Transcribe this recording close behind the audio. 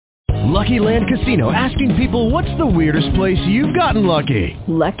Lucky Land Casino, asking people, what's the weirdest place you've gotten lucky?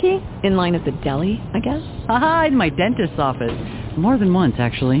 Lucky? In line at the deli, I guess? Aha, in my dentist's office. More than once,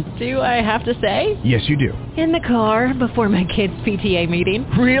 actually. Do I have to say? Yes, you do. In the car before my kids' PTA meeting.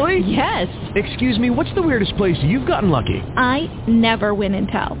 Really? Yes. Excuse me, what's the weirdest place you've gotten lucky? I never win and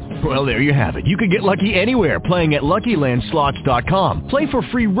tell. Well, there you have it. You can get lucky anywhere, playing at LuckyLandSlots.com. Play for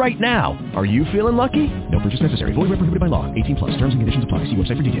free right now. Are you feeling lucky? No purchase necessary. Void where prohibited by law. 18 plus. Terms and conditions apply. See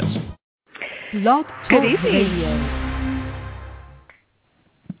website for details. Good evening.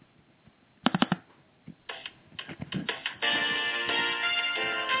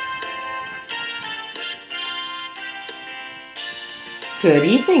 Good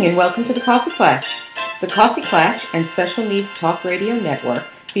evening and welcome to the Coffee Clash. The Coffee Clash and Special Needs Talk Radio Network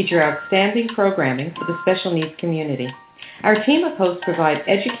feature outstanding programming for the special needs community. Our team of hosts provide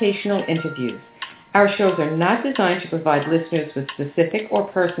educational interviews. Our shows are not designed to provide listeners with specific or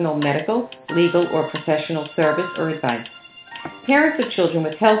personal medical, legal, or professional service or advice. Parents of children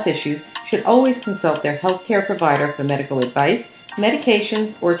with health issues should always consult their healthcare provider for medical advice,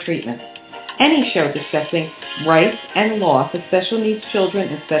 medications, or treatment. Any show discussing rights and law for special needs children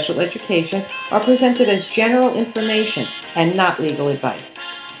and special education are presented as general information and not legal advice.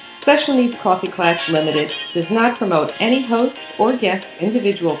 Special Needs Coffee Clash Limited does not promote any host's or guest's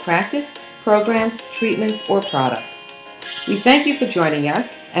individual practice, programs, treatments, or products. We thank you for joining us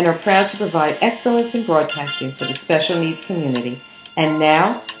and are proud to provide excellence in broadcasting for the special needs community. And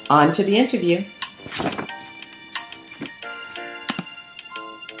now, on to the interview.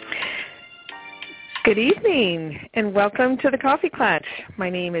 Good evening, and welcome to the Coffee Clash. My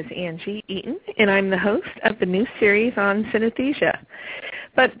name is Angela Eaton, and I'm the host of the new series on Synesthesia.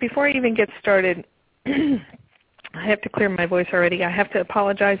 But before I even get started, I have to clear my voice already. I have to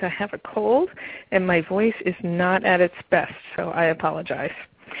apologize. I have a cold, and my voice is not at its best, so I apologize.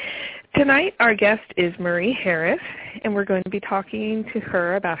 Tonight, our guest is Marie Harris, and we're going to be talking to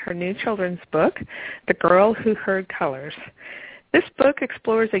her about her new children's book, The Girl Who Heard Colors. This book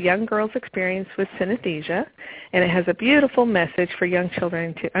explores a young girl's experience with synesthesia, and it has a beautiful message for young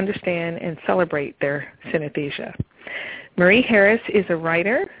children to understand and celebrate their synesthesia. Marie Harris is a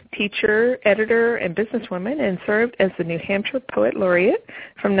writer, teacher, editor, and businesswoman, and served as the New Hampshire Poet Laureate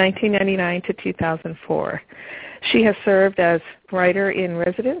from 1999 to 2004. She has served as writer in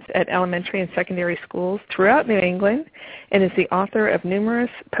residence at elementary and secondary schools throughout New England and is the author of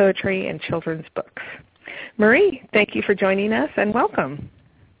numerous poetry and children's books. Marie, thank you for joining us, and welcome.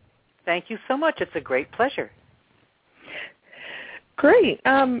 Thank you so much. It's a great pleasure. Great.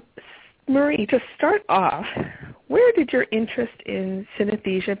 Marie, to start off, where did your interest in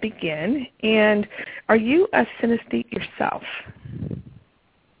synesthesia begin, and are you a synesthete yourself?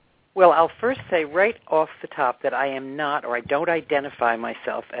 Well, I'll first say right off the top that I am not, or I don't identify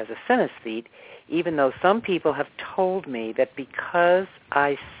myself as a synesthete, even though some people have told me that because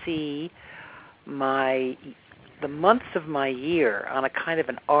I see the months of my year on a kind of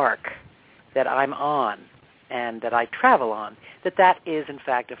an arc that I'm on and that I travel on, that is in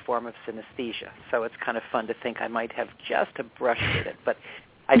fact a form of synesthesia. So it's kind of fun to think I might have just a brush with it, but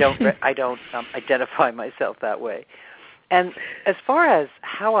I don't identify myself that way. And as far as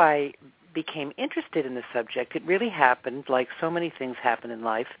how I became interested in the subject, it really happened, like so many things happen in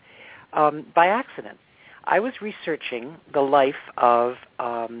life, by accident. I was researching the life of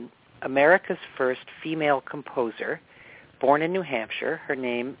America's first female composer, born in New Hampshire. Her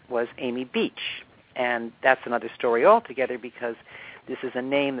name was Amy Beach, and that's another story altogether because this is a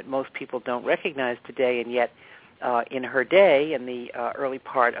name that most people don't recognize today, and yet in her day, in the early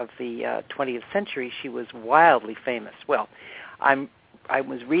part of the 20th century, she was wildly famous. Well, I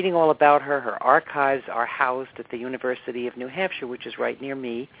was reading all about her. Her archives are housed at the University of New Hampshire, which is right near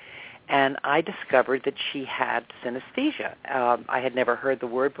me, and I discovered that she had synesthesia. I had never heard the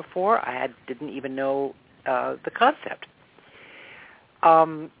word before. Didn't even know the concept.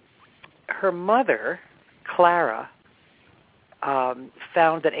 Her mother, Clara,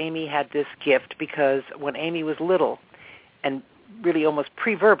 found that Amy had this gift because when Amy was little and really almost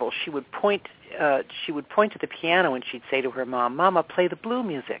pre-verbal, she would point to the piano and she'd say to her mom, "Mama, play the blue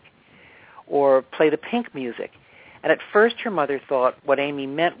music," or "play the pink music." And at first her mother thought what Amy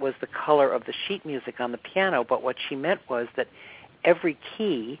meant was the color of the sheet music on the piano, but what she meant was that every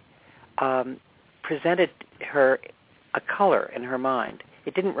key presented her a color in her mind.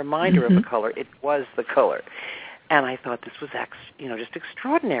 It didn't remind her of a color, it was the color. And I thought this was just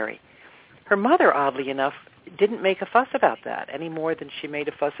extraordinary. Her mother, oddly enough, didn't make a fuss about that any more than she made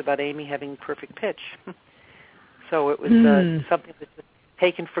a fuss about Amy having perfect pitch. So it was something that's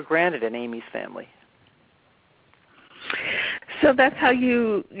taken for granted in Amy's family. So that's how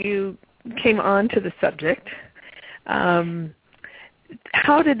you came on to the subject.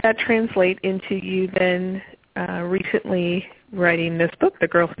 How did that translate into you then recently writing this book, The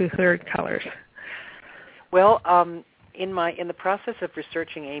Girl Who Heard Colors? Well, in the process of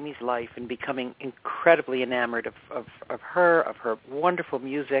researching Amy's life and becoming incredibly enamored of her wonderful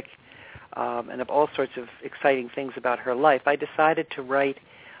music, and of all sorts of exciting things about her life, I decided to write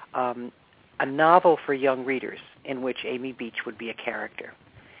a novel for young readers in which Amy Beach would be a character.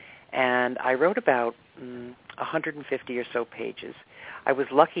 And I wrote about 150 or so pages. I was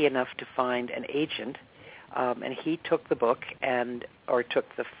lucky enough to find an agent, and he took the book or took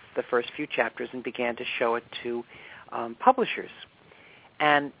the first few chapters and began to show it to publishers.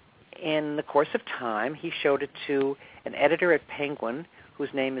 And in the course of time, he showed it to an editor at Penguin, whose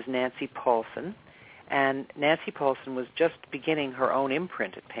name is Nancy Paulson. And Nancy Paulson was just beginning her own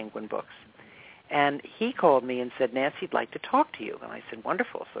imprint at Penguin Books. And he called me and said, Nancy, I'd like to talk to you. And I said,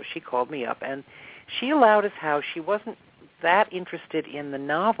 wonderful. So she called me up, and she allowed us how she wasn't that interested in the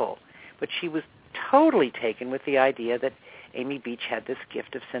novel, but she was totally taken with the idea that Amy Beach had this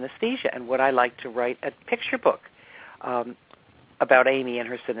gift of synesthesia, and would I like to write a picture book about Amy and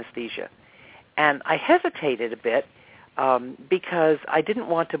her synesthesia. And I hesitated a bit because I didn't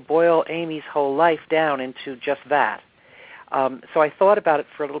want to boil Amy's whole life down into just that. So I thought about it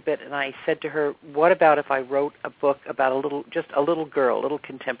for a little bit, and I said to her, what about if I wrote a book about a little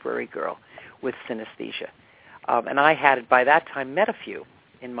contemporary girl with synesthesia? And I had, by that time, met a few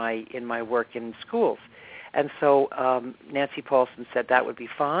in my work in schools. And so Nancy Paulson said that would be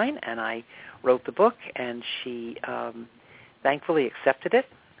fine, and I wrote the book, and she thankfully accepted it,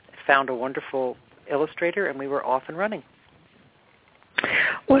 found a wonderful illustrator, and we were off and running.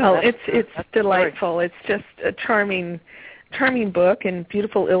 Well, it's delightful. It's just a charming book and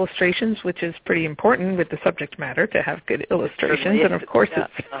beautiful illustrations, which is pretty important with the subject matter, to have good illustrations. And, of course,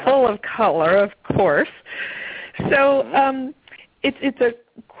 it's full of color, of course. So it's a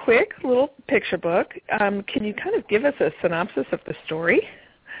quick little picture book. Can you kind of give us a synopsis of the story?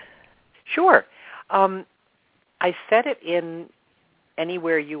 Sure. I set it in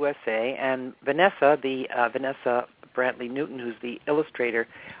Anywhere, USA, and Vanessa Brantley Newton, who's the illustrator,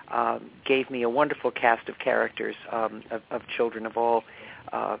 gave me a wonderful cast of characters of children of all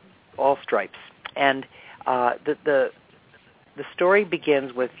stripes. And the story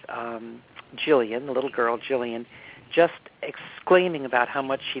begins with Jillian, the little girl Jillian, just exclaiming about how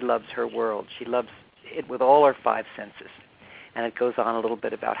much she loves her world. She loves it with all her five senses. And it goes on a little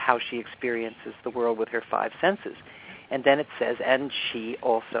bit about how she experiences the world with her five senses. And then it says, and she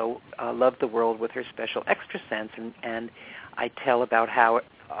also loved the world with her special extra sense. And I tell about how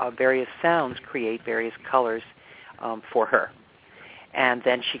various sounds create various colors for her. And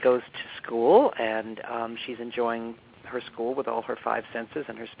then she goes to school, and she's enjoying her school with all her five senses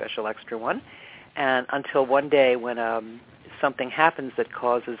and her special extra one. And until one day when something happens that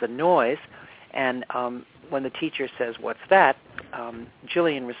causes a noise, and when the teacher says, what's that,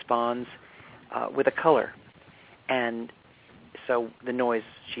 Jillian responds with a color. And so the noise,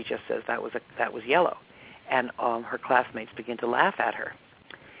 she just says, that was yellow. And her classmates begin to laugh at her,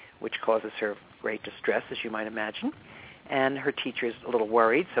 which causes her great distress, as you might imagine. And her teacher's a little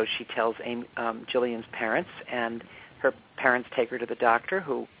worried, so she tells Jillian's parents, and her parents take her to the doctor,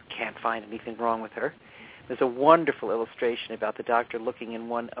 who can't find anything wrong with her. There's a wonderful illustration about the doctor looking in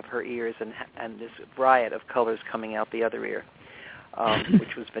one of her ears and this riot of colors coming out the other ear,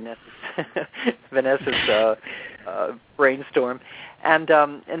 which was Vanessa's brainstorm. And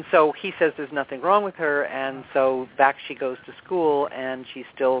so he says there's nothing wrong with her, and so back she goes to school, and she's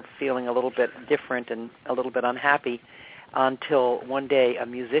still feeling a little bit different and a little bit unhappy until one day a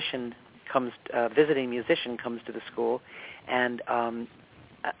visiting musician comes to the school, and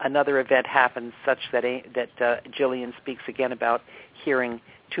another event happens such that Jillian speaks again about hearing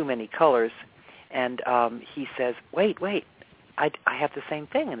too many colors, and he says, wait, I have the same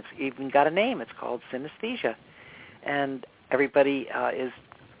thing, and it's even got a name. It's called synesthesia. And everybody is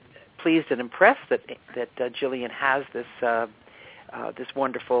pleased and impressed that Jillian has this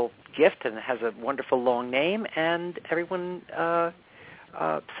wonderful gift, and it has a wonderful long name, and everyone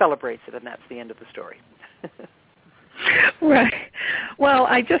celebrates it, and that's the end of the story. Right. Well,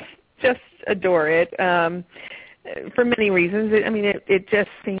 I just adore it for many reasons. It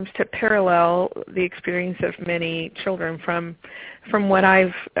just seems to parallel the experience of many children from what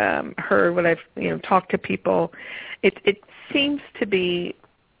I've heard, what I've talked to people. It seems to be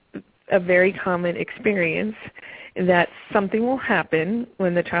a very common experience that something will happen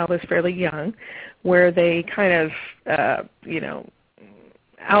when the child is fairly young, where they kind of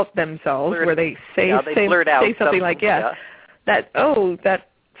out themselves, where they say something like, that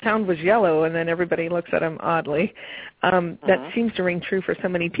sound was yellow, and then everybody looks at them oddly. That seems to ring true for so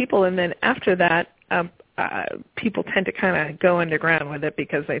many people. And then after that, people tend to kind of go underground with it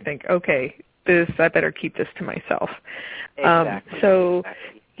because they think, okay, I better keep this to myself. Exactly.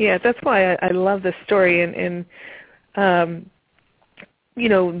 Yeah, that's why I love this story. And the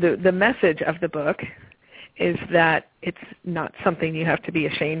message of the book is that it's not something you have to be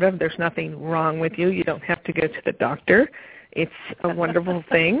ashamed of. There's nothing wrong with you. You don't have to go to the doctor. It's a wonderful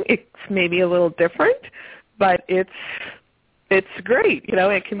thing. It's maybe a little different, but it's great.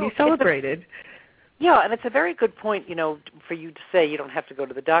 It can be celebrated. And it's a very good point, for you to say you don't have to go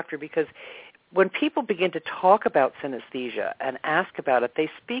to the doctor, because when people begin to talk about synesthesia and ask about it, they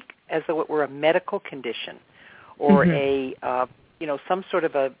speak as though it were a medical condition or some sort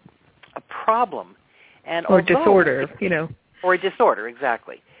of a problem. Or disorder, Or a disorder,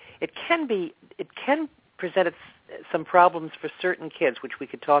 exactly. It can present some problems for certain kids, which we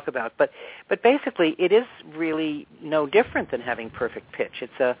could talk about. But basically, it is really no different than having perfect pitch.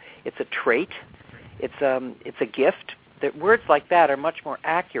 It's a trait. It's a gift. That words like that are much more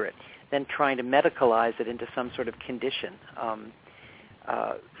accurate than trying to medicalize it into some sort of condition.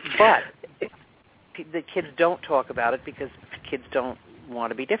 But the kids don't talk about it because kids don't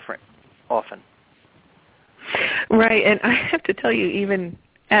want to be different often. Right, and I have to tell you, even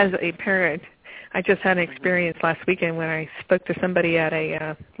as a parent, I just had an experience last weekend when I spoke to somebody at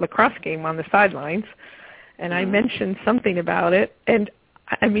a lacrosse game on the sidelines, and I mentioned something about it, and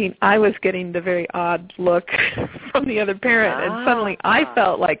I was getting the very odd look from the other parent, and suddenly I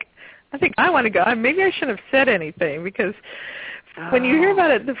felt like, I think I want to go. Maybe I shouldn't have said anything, because when you hear about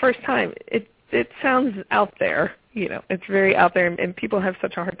it the first time, it sounds out there. It's very out there, and people have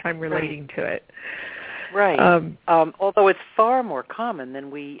such a hard time relating to it. Right. Although it's far more common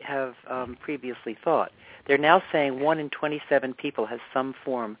than we have previously thought. They're now saying 1 in 27 people has some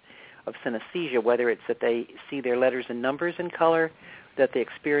form of synesthesia, whether it's that they see their letters and numbers in color, that they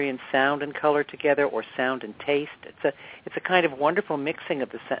experience sound and color together, or sound and taste. It's a kind of wonderful mixing of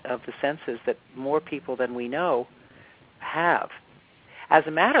the senses that more people than we know have. As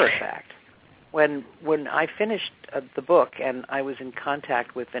a matter of fact, when I finished the book and I was in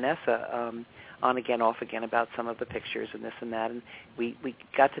contact with Vanessa on again, off again about some of the pictures and this and that, and we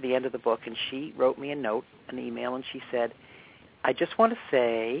got to the end of the book, and she wrote me an email, and she said, I just want to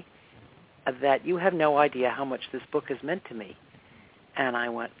say that you have no idea how much this book has meant to me. And I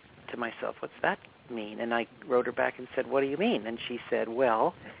went to myself, what's that mean? And I wrote her back and said, what do you mean? And she said,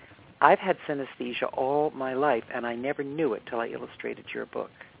 well, I've had synesthesia all my life, and I never knew it till I illustrated your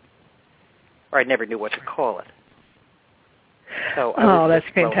book. Or I never knew what to call it. So that's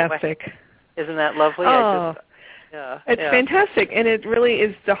fantastic. Isn't that lovely? It's fantastic, and it really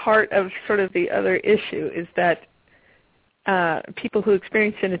is the heart of sort of the other issue, is that people who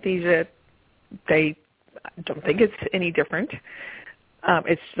experience synesthesia, they don't think it's any different.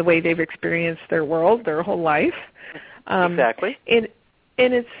 It's the way they've experienced their world their whole life. Exactly.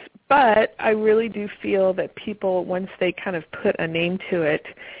 But I really do feel that people, once they kind of put a name to it,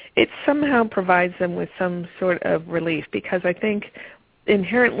 it somehow provides them with some sort of relief, because I think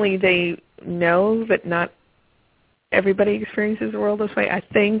inherently they know that not everybody experiences the world this way, I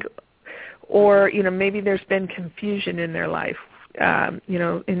think, or, maybe there's been confusion in their life,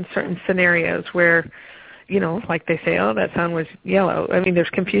 in certain scenarios where, like they say, oh, that sound was yellow. There's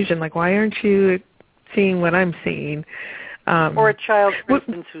confusion, like, why aren't you seeing what I'm seeing? Or a child, for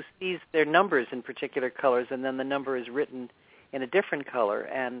instance, who sees their numbers in particular colors, and then the number is written in a different color,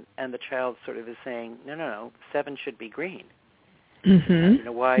 and the child sort of is saying, no, 7 should be green.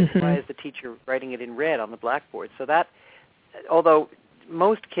 Mm-hmm. Why is the teacher writing it in red on the blackboard? So that, although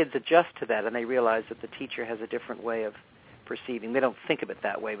most kids adjust to that and they realize that the teacher has a different way of perceiving, they don't think of it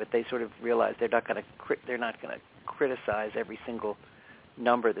that way, but they sort of realize they're not going to criticize every single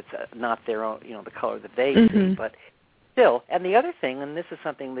number that's not their own, the color that they see, but still. And the other thing, and this is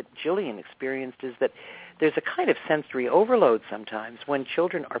something that Jillian experienced, is that there's a kind of sensory overload sometimes when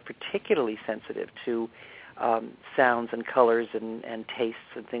children are particularly sensitive to sounds and colors and tastes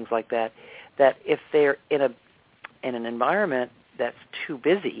and things like that, that if they're in an environment that's too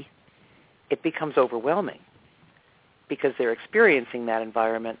busy, it becomes overwhelming, because they're experiencing that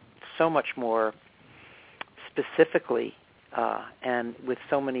environment so much more specifically and with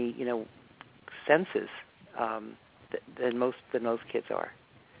so many senses than most kids are.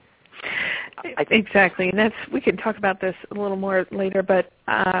 Exactly, and we can talk about this a little more later, but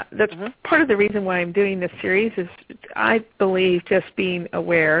that's part of the reason why I'm doing this series is I believe just being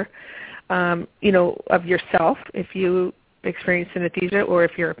aware, of yourself, if you experience synesthesia, or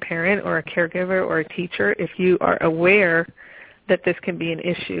if you're a parent or a caregiver or a teacher, if you are aware that this can be an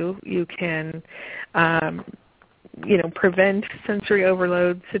issue. You can, prevent sensory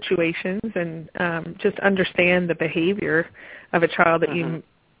overload situations and just understand the behavior of a child that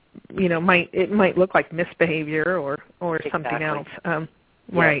it might look like misbehavior or something else.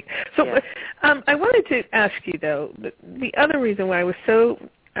 Right. So I wanted to ask you, though, the other reason why I was so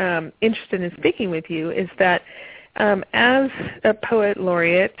interested in speaking with you is that as a poet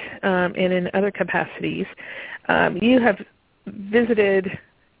laureate and in other capacities, you have visited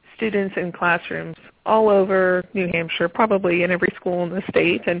students in classrooms all over New Hampshire, probably in every school in the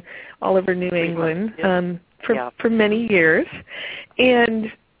state, and all over New England for many years.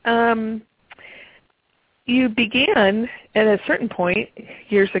 And you began at a certain point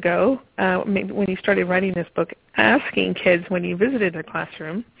years ago, maybe when you started writing this book, asking kids when you visited their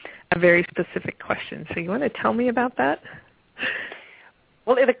classroom a very specific question. So you want to tell me about that?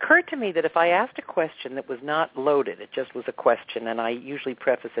 Well, it occurred to me that if I asked a question that was not loaded, it just was a question, and I usually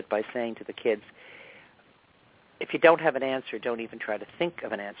preface it by saying to the kids, if you don't have an answer, don't even try to think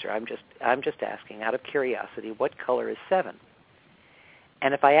of an answer. I'm just asking out of curiosity, what color is 7?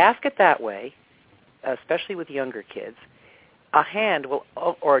 And if I ask it that way, especially with younger kids, a hand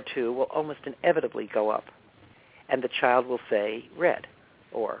or two will almost inevitably go up, and the child will say red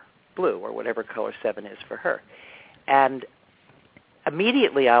or blue or whatever color 7 is for her. And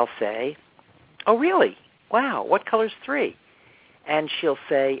immediately I'll say, oh, really? Wow, what color's 3? And she'll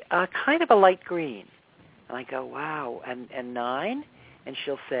say, kind of a light green. And I go, wow, and 9? And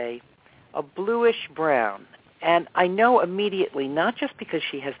she'll say, a bluish brown. And I know immediately, not just because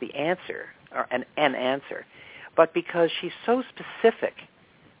she has the answer, or an but because she's so specific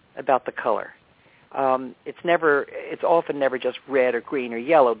about the color. It's often never just red or green or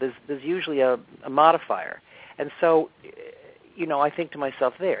yellow. There's usually a modifier. And so, I think to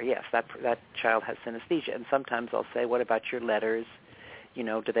myself there, yes, that child has synesthesia. And sometimes I'll say, what about your letters?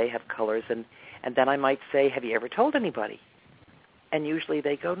 Do they have colors? And then I might say, have you ever told anybody? And usually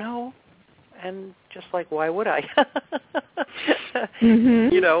they go, no. And just like, why would I?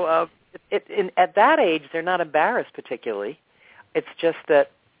 At that age, they're not embarrassed particularly. It's just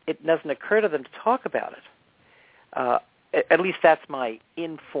that it doesn't occur to them to talk about it. At least that's my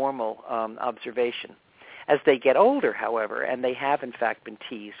informal observation. As they get older, however, and they have in fact been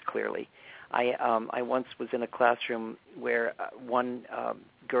teased clearly, I once was in a classroom where one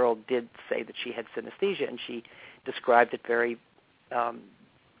girl did say that she had synesthesia, and she described it very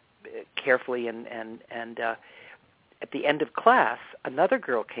carefully, and at the end of class, another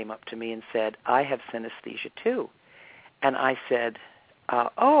girl came up to me and said, I have synesthesia too. And I said,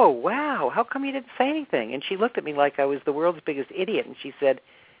 oh, wow, how come you didn't say anything? And she looked at me like I was the world's biggest idiot, and she said,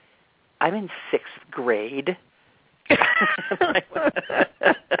 I'm in 6th grade. I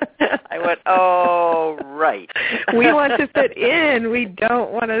went, oh, right. We want to fit in. We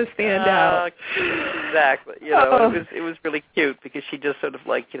don't want to stand out. Exactly. It was really cute because she just sort of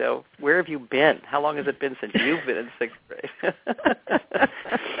like, where have you been? How long has it been since you've been in 6th grade?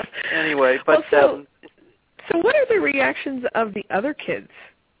 Anyway, but... so what are the reactions of the other kids?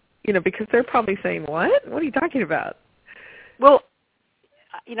 Because they're probably saying, what? What are you talking about? Well,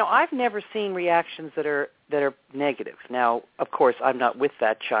 I've never seen reactions that are negative. Now, of course, I'm not with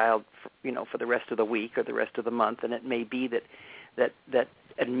that child, for the rest of the week or the rest of the month, and it may be that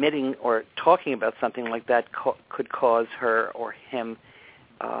admitting or talking about something like that could cause her or him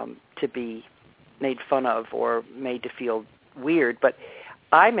to be made fun of or made to feel weird. But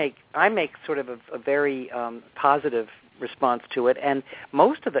I make sort of a very positive response to it, and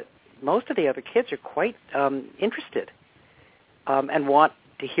most of the other kids are quite interested and want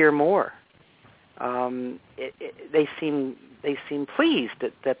to hear more. They seem pleased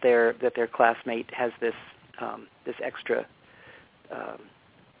that their classmate has this extra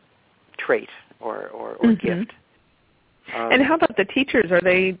trait or gift. And how about the teachers? Are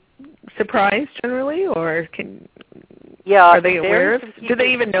they surprised generally, or are they aware of? Do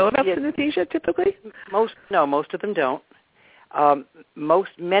they even know about synesthesia typically? Most of them don't.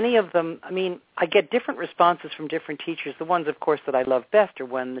 Many of them, I get different responses from different teachers. The ones, of course, that I love best are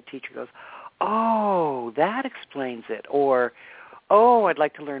when the teacher goes, oh, that explains it, or, oh, I'd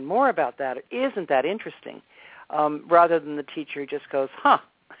like to learn more about that, or isn't that interesting, rather than the teacher who just goes, huh.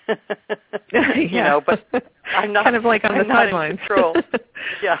 But I'm not kind of like on the sidelines. Control.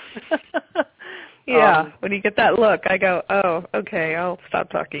 Yeah. Yeah. When you get that look, I go, oh, okay, I'll stop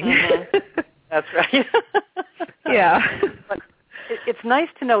talking. Mm-hmm. That's right. Yeah. But it's nice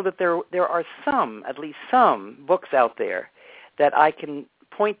to know that there are at least some books out there that I can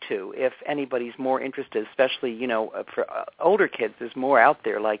point to if anybody's more interested, especially, for older kids. There's more out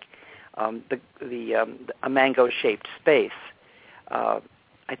there, like A Mango-Shaped Space,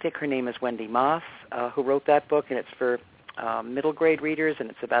 I think her name is Wendy Moss, who wrote that book, and it's for middle grade readers, and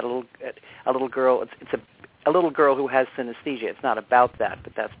it's about a little girl. It's a little girl who has synesthesia. It's not about that,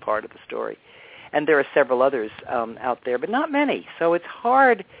 but that's part of the story. And there are several others out there, but not many. So it's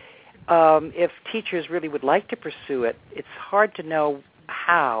hard, if teachers really would like to pursue it, it's hard to know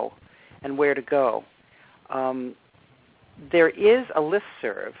how and where to go. There is a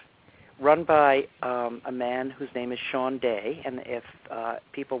listserv run by a man whose name is Sean Day, and if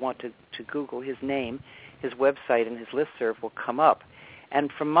people want to Google his name, his website and his listserv will come up. And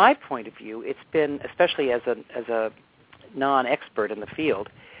from my point of view, it's been, especially as a non-expert in the field,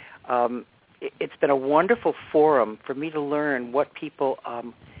 it's been a wonderful forum for me to learn what people,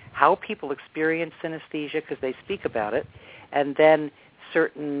 how people experience synesthesia, because they speak about it, and then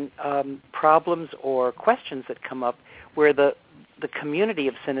certain problems or questions that come up where the community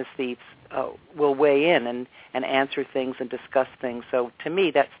of synesthetes will weigh in and answer things and discuss things. So to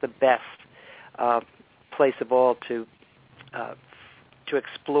me, that's the best place of all to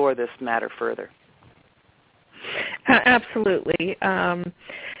explore this matter further. Absolutely.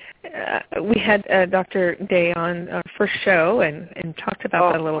 We had Dr. Day on our first show and talked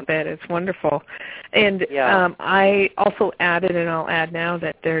about that a little bit. It's wonderful. And I also added, and I'll add now,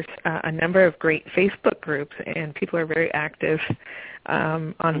 that there's a number of great Facebook groups, and people are very active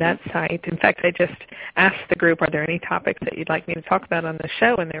on that site. In fact, I just asked the group, are there any topics that you'd like me to talk about on the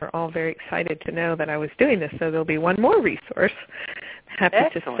show? And they were all very excited to know that I was doing this. So there'll be one more resource, happy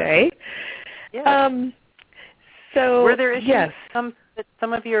Excellent. to say. Yes. So were there issues? Yes.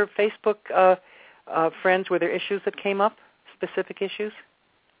 Some of your Facebook friends, were there issues that came up, specific issues?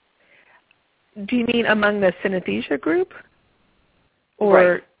 Do you mean among the synesthesia group? Or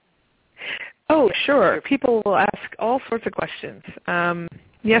right. Oh, sure. People will ask all sorts of questions.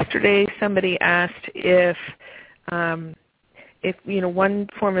 Yesterday, somebody asked if one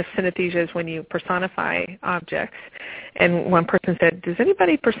form of synesthesia is when you personify objects, and one person said, "Does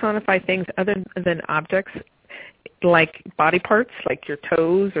anybody personify things other than objects, like body parts, like your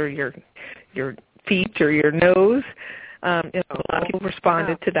toes or your feet or your nose?" A lot of people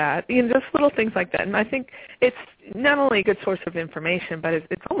responded to that. Just little things like that. And I think it's not only a good source of information, but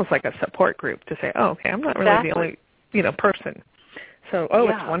it's almost like a support group to say, "Oh, okay, I'm not really the only person." So,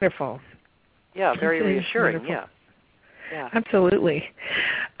 it's wonderful. Yeah, very reassuring. Wonderful. Yeah. Absolutely.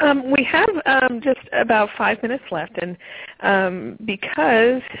 We have just about 5 minutes left, and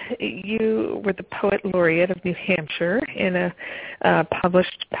because you were the Poet Laureate of New Hampshire and a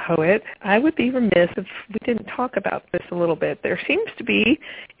published poet, I would be remiss if we didn't talk about this a little bit. There seems to be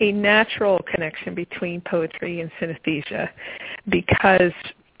a natural connection between poetry and synesthesia because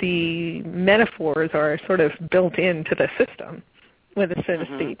the metaphors are sort of built into the system with a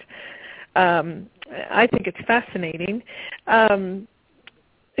synesthete. I think it's fascinating.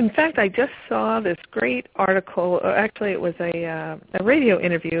 In fact, I just saw this great article. Actually, it was a radio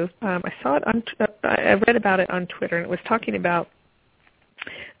interview. I saw it I read about it on Twitter, and it was talking about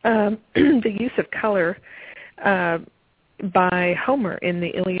the use of color by Homer in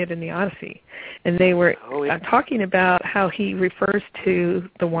the Iliad and the Odyssey, and they were talking about how he refers to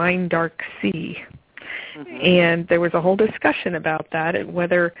the wine dark sea, and there was a whole discussion about that and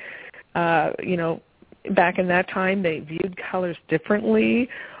whether back in that time they viewed colors differently,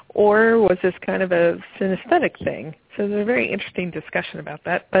 or was this kind of a synesthetic thing? So there's a very interesting discussion about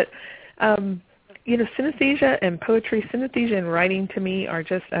that. But, synesthesia and poetry, synesthesia and writing to me are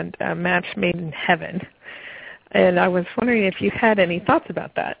just a match made in heaven. And I was wondering if you had any thoughts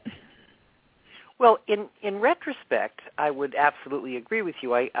about that. Well, in retrospect, I would absolutely agree with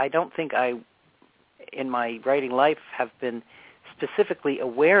you. I don't think I, in my writing life, have been specifically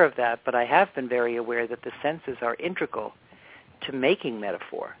aware of that, but I have been very aware that the senses are integral to making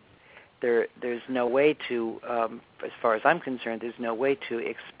metaphor. There's no way to, as far as I'm concerned, there's no way to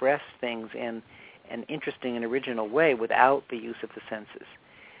express things in an interesting and original way without the use of the senses.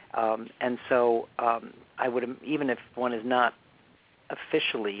 And so I would, even if one is not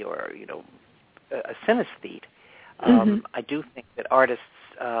officially or, a synesthete, I do think that artists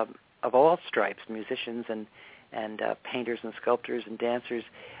of all stripes, musicians and painters and sculptors and dancers,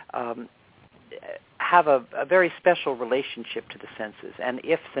 have a very special relationship to the senses. And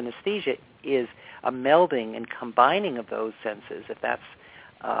if synesthesia is a melding and combining of those senses, if that's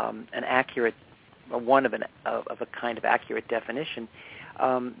an accurate, one of a kind of accurate definition,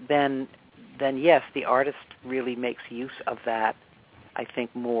 then yes, the artist really makes use of that, I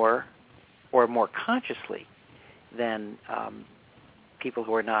think, more consciously than people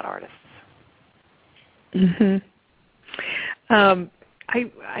who are not artists.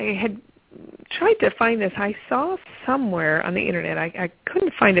 I had tried to find this. I saw somewhere on the internet. I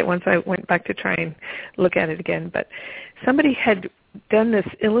couldn't find it once I went back to try and look at it again. But somebody had done this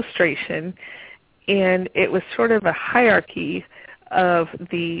illustration, and it was sort of a hierarchy of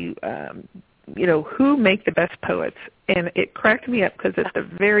the, who make the best poets. And it cracked me up because at the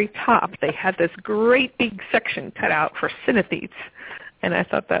very top they had this great big section cut out for synaesthetes. And I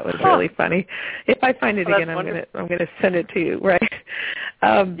thought that was really funny. If I find it again, I'm gonna send it to you, right?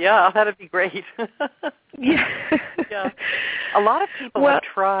 Yeah, that'd be great. Yeah. Yeah. A lot of people have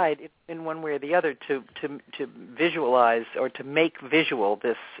tried in one way or the other to visualize or to make visual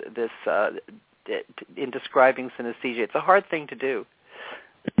this in describing synesthesia. It's a hard thing to do.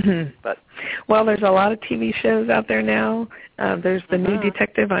 Mm-hmm. But there's a lot of TV shows out there now. There's the New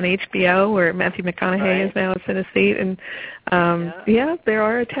Detective on HBO where Matthew McConaughey is now a synesthete, and there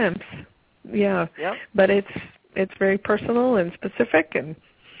are attempts. Yeah, but it's very personal and specific, and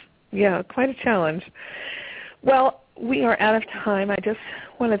quite a challenge. Well, we are out of time. I just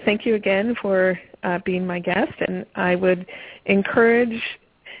want to thank you again for being my guest, and I would encourage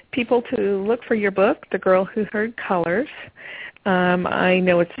people to look for your book, The Girl Who Heard Colors. I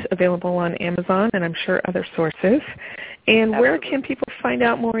know it's available on Amazon and I'm sure other sources. And where can people find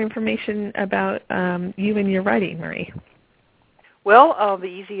out more information about you and your writing, Marie? Well, the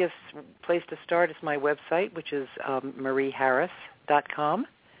easiest place to start is my website, which is marieharris.com.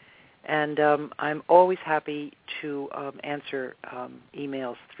 And I'm always happy to answer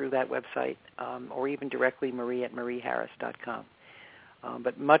emails through that website or even directly marie@marieharris.com.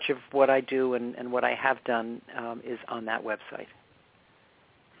 But much of what I do and what I have done is on that website.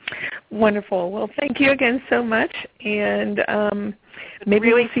 Wonderful. Well, thank you again so much, and maybe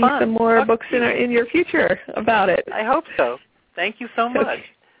really we'll see some more books in your future about it. I hope so. Thank you so much. Okay.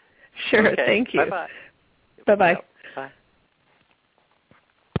 Sure. Okay. Thank you. Bye-bye. Bye-bye. Bye.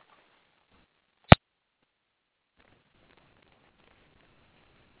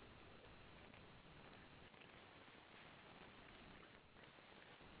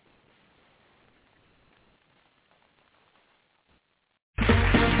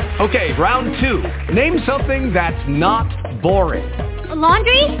 Okay, round two. Name something that's not boring. A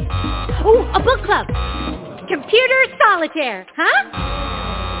laundry? Ooh, a book club. Computer solitaire, huh?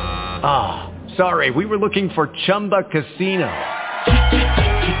 Ah, sorry, we were looking for Chumba Casino.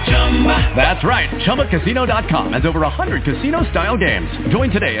 That's right, ChumbaCasino.com has over 100 casino-style games.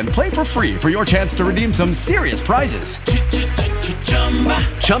 Join today and play for free for your chance to redeem some serious prizes.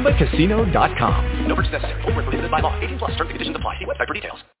 ChumbaCasino.com. No purchase necessary. Void where prohibited by law. 18+. Terms and conditions apply. See website for details.